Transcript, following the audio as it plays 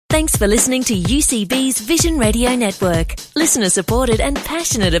Thanks for listening to UCB's Vision Radio Network. Listener supported and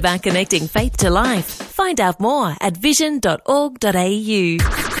passionate about connecting faith to life. Find out more at vision.org.au.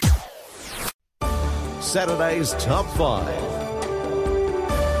 Saturday's Top 5.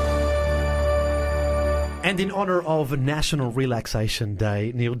 And in honour of National Relaxation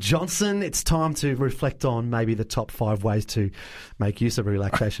Day, Neil Johnson, it's time to reflect on maybe the top 5 ways to make use of a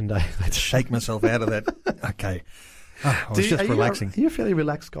relaxation day. Let's shake myself out of that. Okay. I was just relaxing. Are you a fairly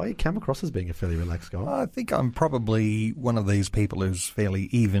relaxed guy? You come across as being a fairly relaxed guy. I think I'm probably one of these people who's fairly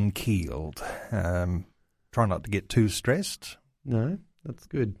even-keeled. Try not to get too stressed. No, that's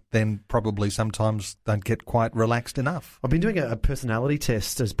good. Then probably sometimes don't get quite relaxed enough. I've been doing a personality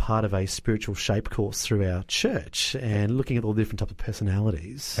test as part of a spiritual shape course through our church and looking at all the different types of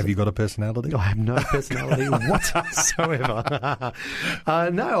personalities. Have you got a personality? I have no personality whatsoever.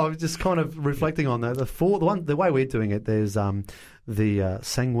 No, I was just kind of reflecting on that. The way we're doing it, there's the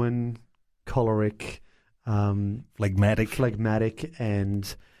sanguine, choleric, phlegmatic,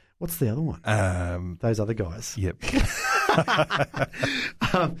 and what's the other one? Those other guys. Yep.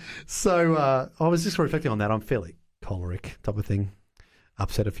 So I was just reflecting on that. I'm fairly choleric type of thing.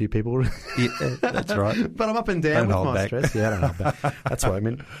 Upset a few people. Yeah, that's right. But I'm up and down Don't with my hold back. stress. Yeah, I don't hold back. That's what I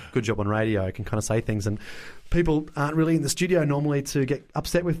mean. Good job on radio. I can kind of say things, and people aren't really in the studio normally to get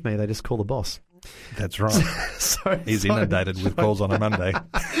upset with me. They just call the boss. That's right. He's inundated with calls on a Monday.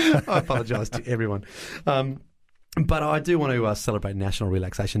 I apologise to everyone. But I do want to celebrate National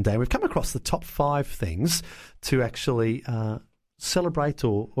Relaxation Day. We've come across the top 5 things to actually celebrate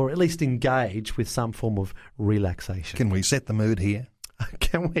or at least engage with some form of relaxation. Can we set the mood here?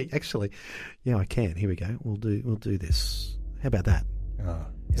 Can we? Actually, yeah, I can. Here we go. We'll do this. How about that?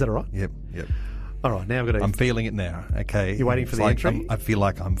 Is that all right? Yep. All right, now I've got to... I'm feeling it now. Okay. You're waiting for the entry? I feel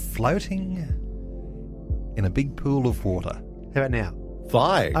like I'm floating in a big pool of water. How about now?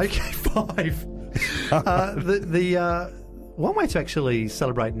 5. Okay, 5. One way to actually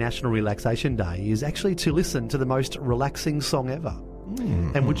celebrate National Relaxation Day is actually to listen to the most relaxing song ever.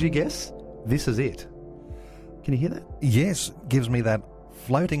 And would you guess? This is it. Can you hear that? Yes, gives me that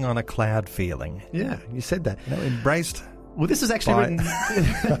floating on a cloud feeling. Yeah, you said that. Embraced. Well, this was actually written.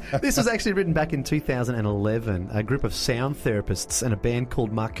 This was actually written back in 2011. A group of sound therapists and a band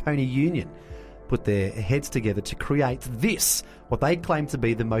called Marconi Union put their heads together to create this, what they claim to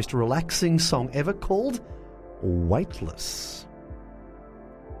be the most relaxing song ever, called Weightless.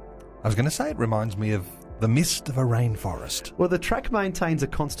 I was going to say it reminds me of the mist of a rainforest. Well, the track maintains a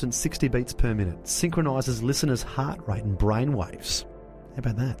constant 60 beats per minute, synchronises listeners' heart rate and brain waves. How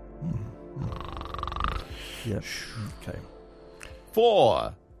about that? Yep. Okay.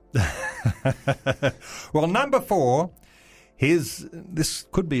 4. Well, number 4, this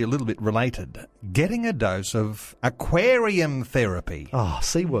could be a little bit related. Getting a dose of aquarium therapy. Oh,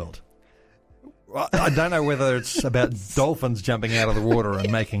 SeaWorld. I don't know whether it's about dolphins jumping out of the water and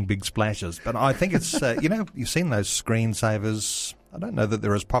making big splashes, but I think it's, you've seen those screensavers. I don't know that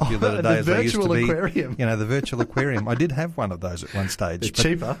they're as popular today as they used to be. The virtual aquarium. The virtual aquarium. I did have one of those at one stage.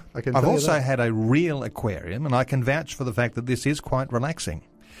 They're cheaper, I can I've tell you also that. had a real aquarium, and I can vouch for the fact that this is quite relaxing.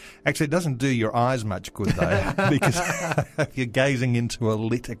 Actually, it doesn't do your eyes much good, though, because if you're gazing into a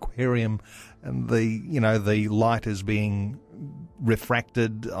lit aquarium and the light is being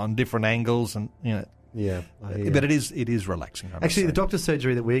refracted on different angles and, Yeah. But it is relaxing. Actually, the doctor's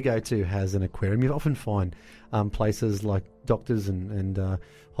surgery that we go to has an aquarium. You often find places like doctors and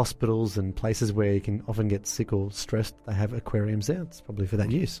hospitals and places where you can often get sick or stressed. They have aquariums there. It's probably for that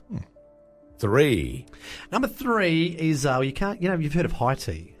use. 3. Number 3 is you can't. You've heard of high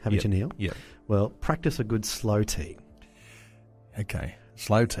tea, haven't you, Neil? Yeah. Well, practice a good slow tea. Okay.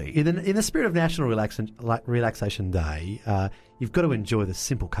 Slow tea. In the spirit of National Relaxation Day, you've got to enjoy the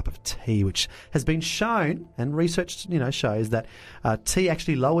simple cup of tea, which has been shown, and research shows that tea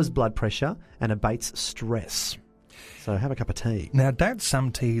actually lowers blood pressure and abates stress. So have a cup of tea. Now, don't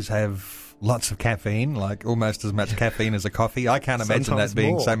some teas have lots of caffeine, like almost as much caffeine as a coffee? I can't imagine Sometimes that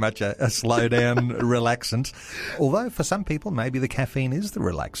being more. so much a slow-down relaxant. Although for some people, maybe the caffeine is the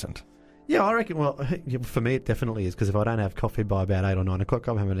relaxant. Yeah, I reckon. Well, for me, it definitely is, because if I don't have coffee by about 8 or 9 o'clock,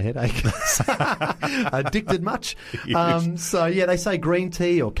 I'm having a headache. Addicted much. So yeah, they say green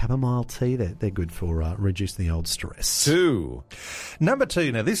tea or chamomile tea. They're good for reducing the old stress. 2. Number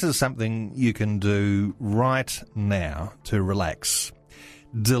 2. Now, this is something you can do right now to relax.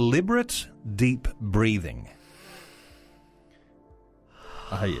 Deliberate deep breathing.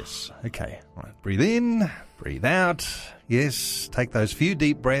 Ah, yes. Okay. Right. Breathe in, breathe out. Yes. Take those few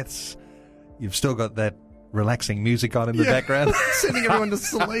deep breaths. You've still got that relaxing music on in the background. Sending everyone to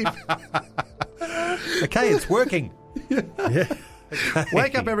sleep. Okay, it's working. Yeah.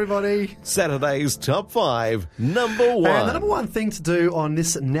 Wake up, everybody. Saturday's Top 5, number 1. And the number one thing to do on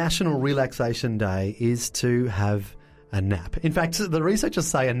this National Relaxation Day is to have a nap. In fact, the researchers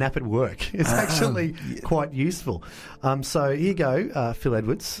say a nap at work is actually quite useful. So here you go, Phil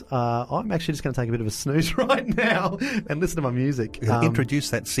Edwards. I'm actually just going to take a bit of a snooze right now and listen to my music. Introduce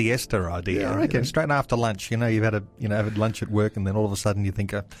that siesta idea. Yeah, I reckon. Straight after lunch, you've had had lunch at work, and then all of a sudden you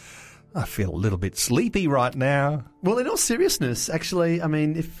think, I feel a little bit sleepy right now. Well, in all seriousness, actually,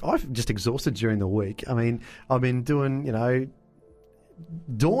 if I've just exhausted during the week, I've been doing,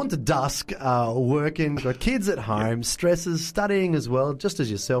 dawn to dusk, working, got kids at home, stresses, studying as well, just as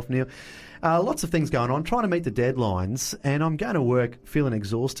yourself, Neil. Lots of things going on, trying to meet the deadlines, and I'm going to work feeling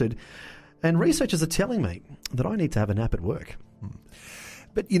exhausted. And researchers are telling me that I need to have a nap at work.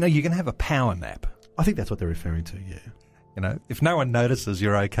 But, you can have a power nap. I think that's what they're referring to, yeah. If no one notices,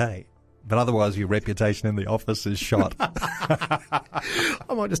 you're okay. But otherwise, your reputation in the office is shot. I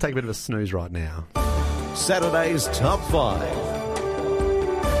might just take a bit of a snooze right now. Saturday's Top 5.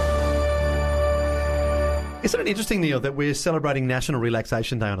 Isn't it interesting, Neil, that we're celebrating National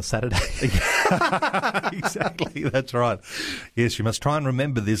Relaxation Day on a Saturday? Exactly, that's right. Yes, you must try and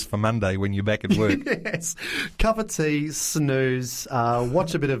remember this for Monday when you're back at work. Yes. Cup of tea, snooze,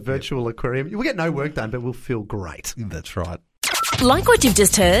 watch a bit of virtual aquarium. We'll get no work done, but we'll feel great. That's right. Like what you've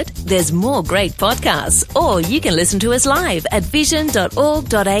just heard? There's more great podcasts, or you can listen to us live at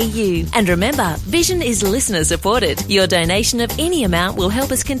vision.org.au. And remember, Vision is listener supported. Your donation of any amount will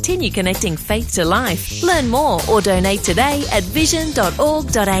help us continue connecting faith to life. Learn more or donate today at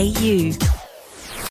vision.org.au.